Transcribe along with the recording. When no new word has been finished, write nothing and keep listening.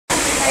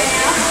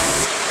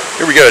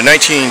Here we got a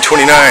 1929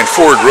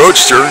 Ford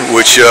Roadster,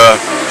 which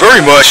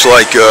very much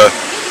like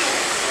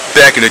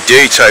back in the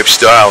day type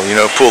style, you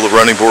know, pull the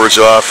running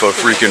boards off,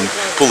 freaking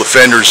pull the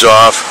fenders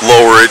off,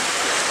 lower it,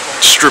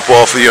 strip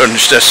off the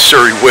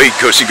unnecessary weight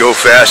because you go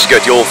fast. You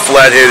got the old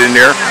flathead in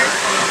there,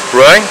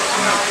 right?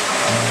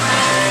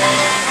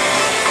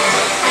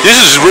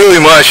 This is really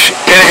much,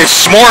 and it's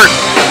smart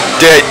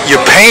that you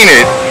paint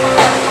it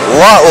a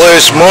lot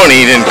less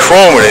money than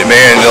chroming it,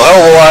 man. A hell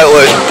of a lot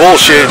less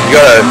bullshit. You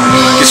gotta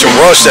get some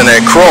rust in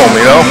that chrome,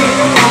 you know?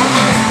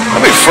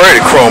 I'm afraid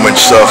of chroming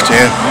stuff,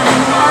 man.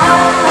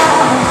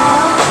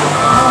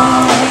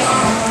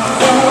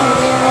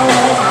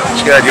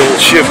 It's got the old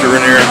shifter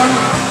in there.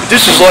 But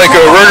this is like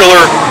a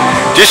regular,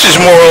 this is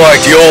more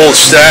like the old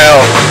style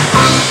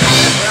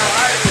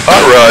hot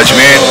rods,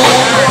 man.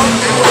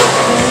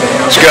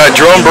 It's got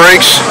drum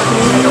brakes.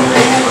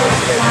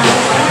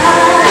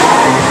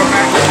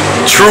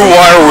 True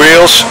wire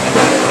wheels.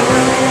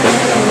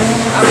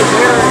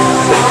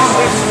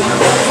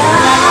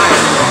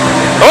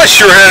 I'm not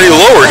sure how to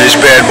lower this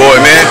bad boy,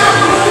 man.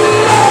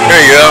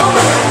 There you go.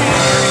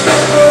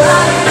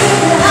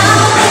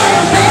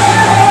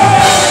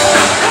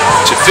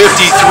 It's a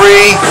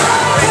 53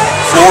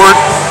 Ford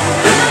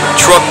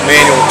truck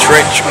manual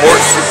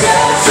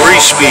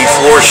 3-speed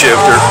floor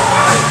shifter.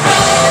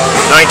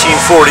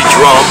 1940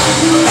 drum.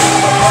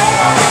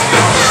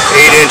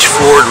 8-inch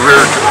Ford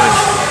rear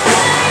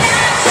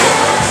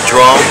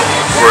drum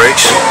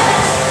brakes,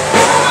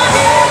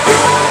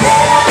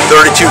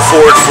 32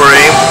 Ford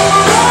frame,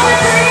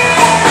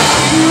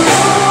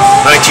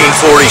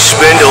 1940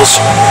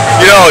 spindles.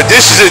 You know,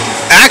 this is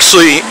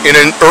actually in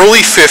the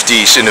early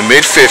 50s, in the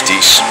mid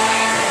 50s,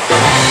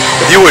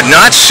 you would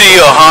not see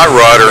a hot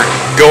rodder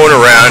going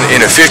around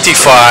in a 55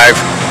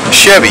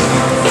 Chevy.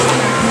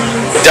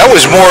 That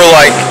was more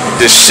like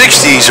the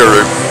 60s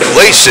or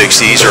late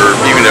 60s or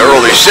even the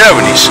early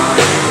 70s.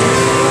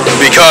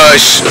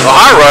 Because a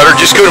hot rodder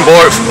just couldn't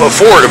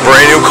afford a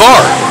brand new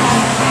car.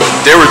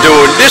 They were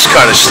doing this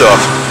kind of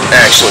stuff,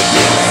 actually.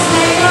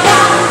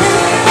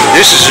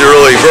 This is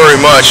really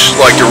very much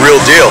like the real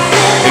deal.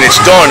 And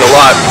it's done a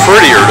lot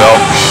prettier though.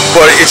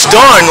 But it's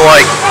done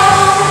like,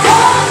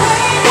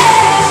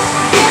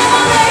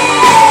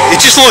 it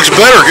just looks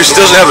better because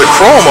it doesn't have the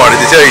chrome on it,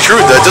 to tell you the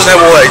truth. It doesn't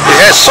have all that, it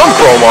has some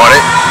chrome on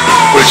it,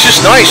 but it's just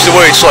nice the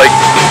way it's like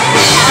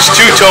this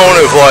two-tone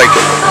of like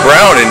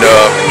brown and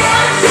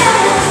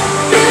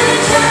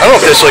I don't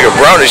know if that's like a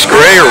brownish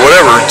gray or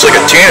whatever. It's like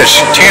a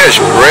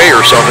tannish gray or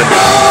something.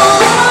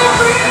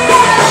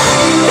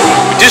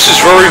 This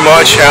is very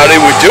much how they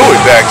would do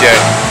it back then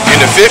in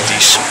the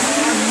 50s.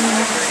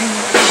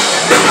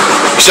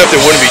 Except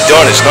it wouldn't be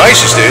done as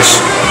nice as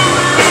this.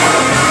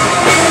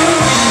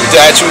 But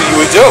that's what you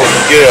would do.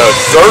 You get a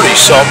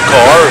 30-something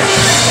car,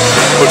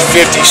 put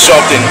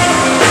 50-something,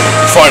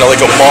 you find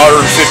like a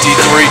modern 53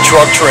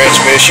 truck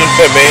transmission,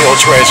 a manual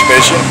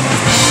transmission.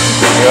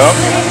 Yeah.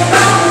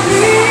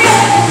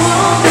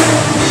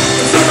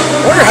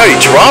 I wonder how you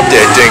drop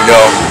that thing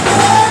though.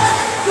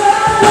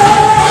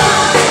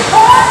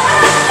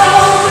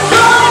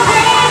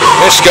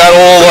 It's got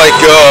all like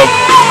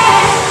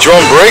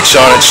drum brakes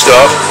on it and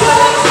stuff.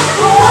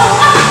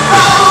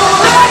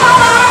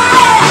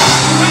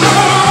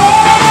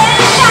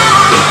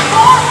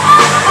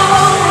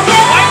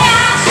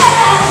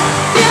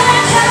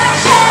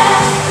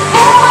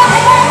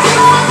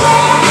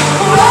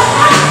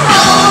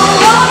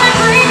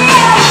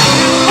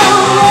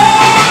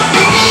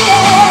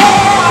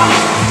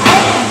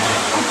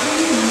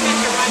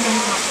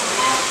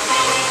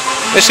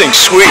 This thing's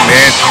sweet,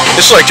 man.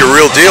 This is like the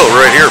real deal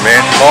right here, man.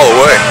 All the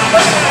way.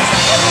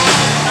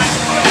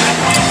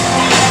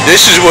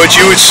 This is what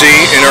you would see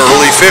in the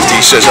early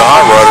 50s as a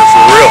hot rodder,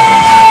 for real.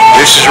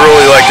 This is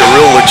really like the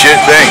real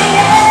legit thing.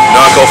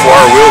 Knock off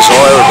wire wheels and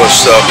all that other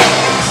stuff.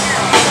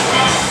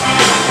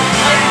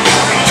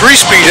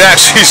 3-speed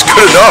actually is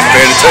good enough,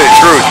 man, to tell you the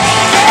truth.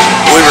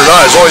 Believe it or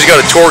not, as long as you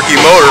got a torquey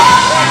motor,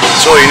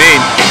 that's all you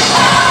need.